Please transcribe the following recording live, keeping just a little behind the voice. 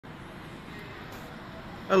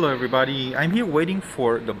Hello everybody, I'm here waiting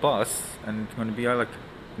for the bus and it's going to be like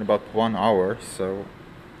in about 1 hour, so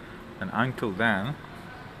and until then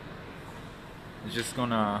it's just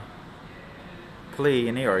gonna play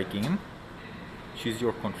an AR game. Choose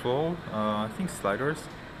your control, I think sliders.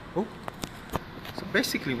 Oh, so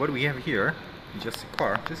basically what we have here is just a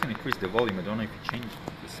car. Just gonna increase the volume. I don't know if you change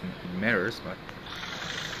this, it matters, but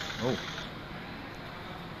oh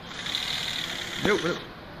no.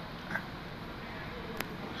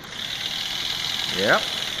 Yeah,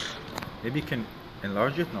 maybe you can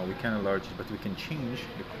enlarge it. No, we can't enlarge it, but we can change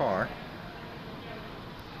the car.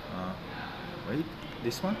 Wait,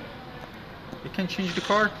 this one? You can change the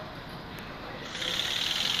car?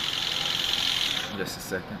 Just a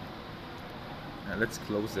second. Let's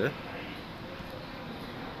close it.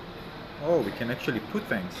 Oh, we can actually put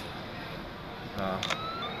things.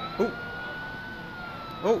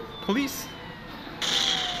 Oh, police!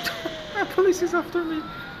 Police is after me.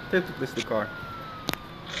 Take to place the car.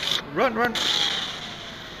 Run!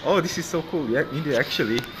 Oh, this is so cool. Yeah, you need to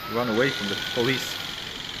actually run away from the police.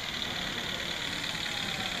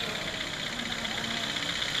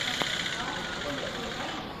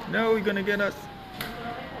 No, you're gonna get us.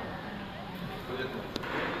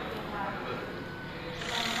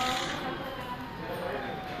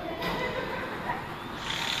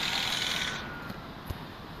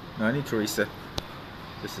 No, I need to reset.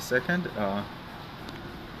 Just a second.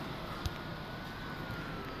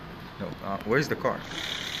 No, where's the car?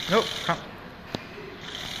 No, come.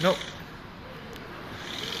 No.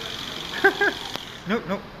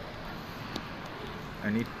 No. I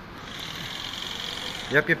need.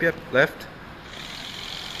 Yep. Left.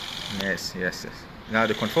 Yes. Now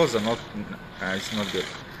the controls are not. It's not good.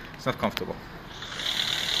 It's not comfortable.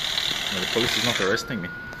 No, the police is not arresting me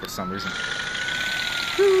for some reason.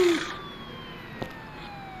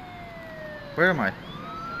 Where am I?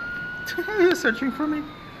 You're searching for me?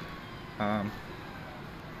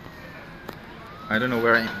 I don't know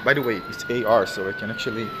where I am. By the way, it's AR, so I can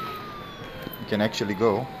actually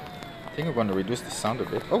go. I think I'm going to reduce the sound a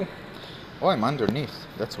bit. Oh, I'm underneath.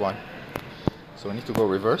 That's why. So I need to go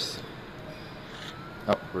reverse.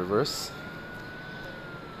 Oh, reverse.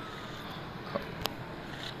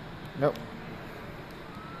 No.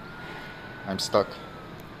 I'm stuck.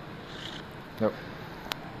 No.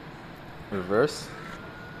 Reverse.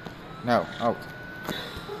 Now, out.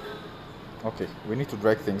 Okay, we need to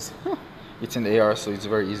drag things. It's in the AR, so it's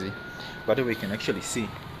very easy. By the way, we can actually see.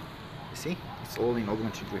 You see? It's all in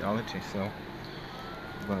augmented reality, so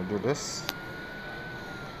I'm gonna do this.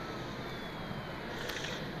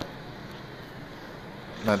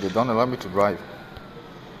 Now they don't allow me to drive.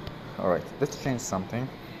 Alright, let's change something.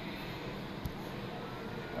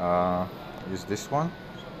 Use this one.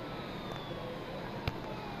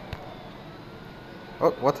 Oh,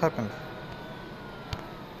 what happened?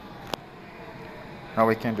 Now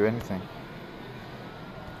we can't do anything.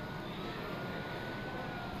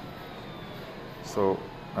 So,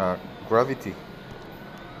 gravity.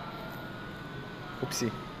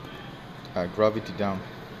 Oopsie. Gravity down.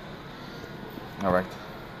 Alright.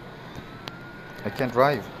 I can't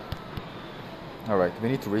drive. Alright, we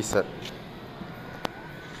need to reset.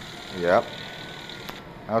 Yep.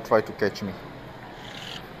 Now try to catch me.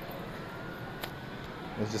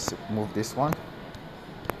 Let's just move this one.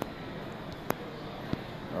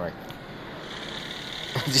 Alright.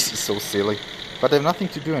 This is so silly. But I have nothing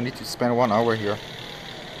to do. I need to spend 1 hour here.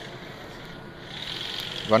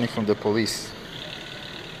 Running from the police.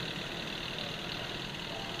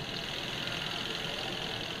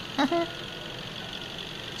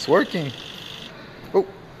 It's working. Oh.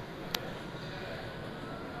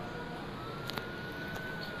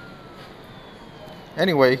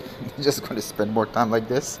 Anyway, I'm just going to spend more time like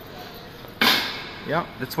this. Yeah,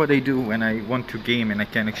 that's what I do when I want to game and I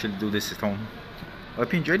can actually do this at home. I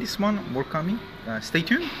hope you enjoyed this one. More coming. Stay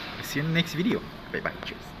tuned. I'll see you in the next video. Bye bye.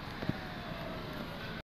 Cheers.